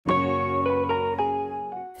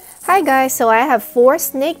Hi guys, so I have 4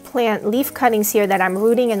 snake plant leaf cuttings here that I'm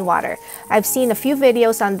rooting in water. I've seen a few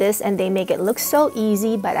videos on this and they make it look so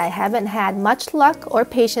easy, but I haven't had much luck or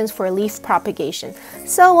patience for leaf propagation.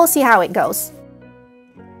 So we'll see how it goes.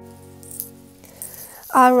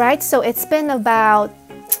 Alright, so it's been about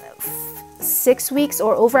 6 weeks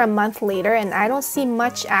or over a month later and I don't see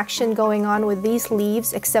much action going on with these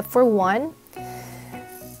leaves except for one.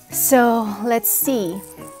 So let's see.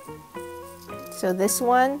 So this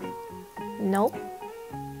one, nope.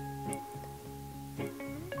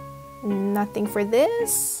 Nothing for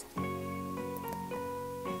this.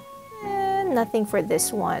 And nothing for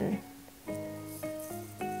this one.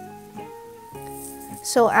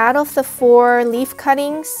 So out of the 4 leaf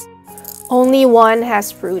cuttings, only one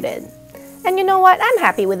has rooted. And you know what? I'm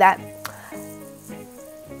happy with that.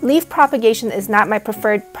 Leaf propagation is not my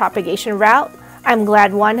preferred propagation route. I'm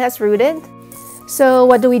glad one has rooted. So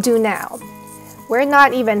what do we do now? We're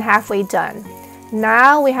not even halfway done.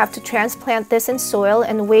 Now we have to transplant this in soil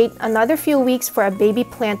and wait another few weeks for a baby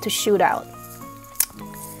plant to shoot out.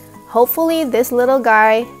 Hopefully this little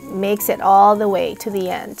guy makes it all the way to the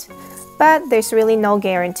end. But there's really no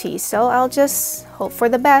guarantee, so I'll just hope for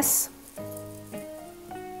the best.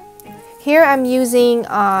 Here I'm using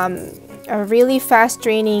a really fast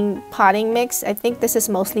draining potting mix. I think this is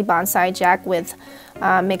mostly bonsai jack with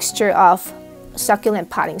a mixture of succulent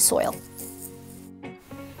potting soil.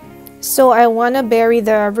 So I want to bury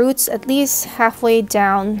the roots at least halfway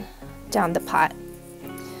down the pot.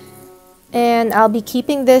 And I'll be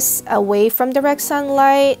keeping this away from direct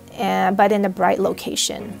sunlight, but in a bright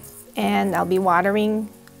location. And I'll be watering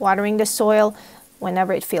the soil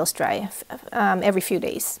whenever it feels dry, every few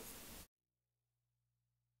days.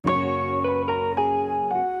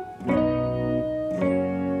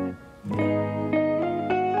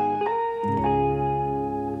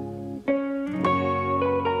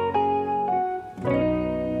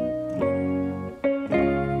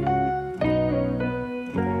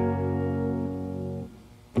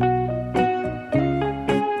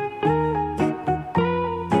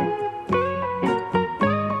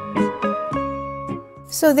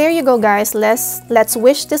 So there you go guys, let's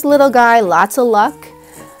wish this little guy lots of luck.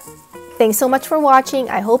 Thanks so much for watching.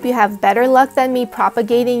 I hope you have better luck than me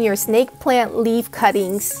propagating your snake plant leaf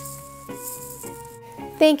cuttings.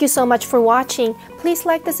 Thank you so much for watching. Please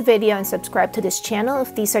like this video and subscribe to this channel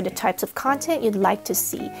if these are the types of content you'd like to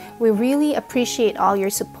see. We really appreciate all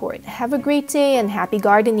your support. Have a great day and happy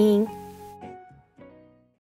gardening!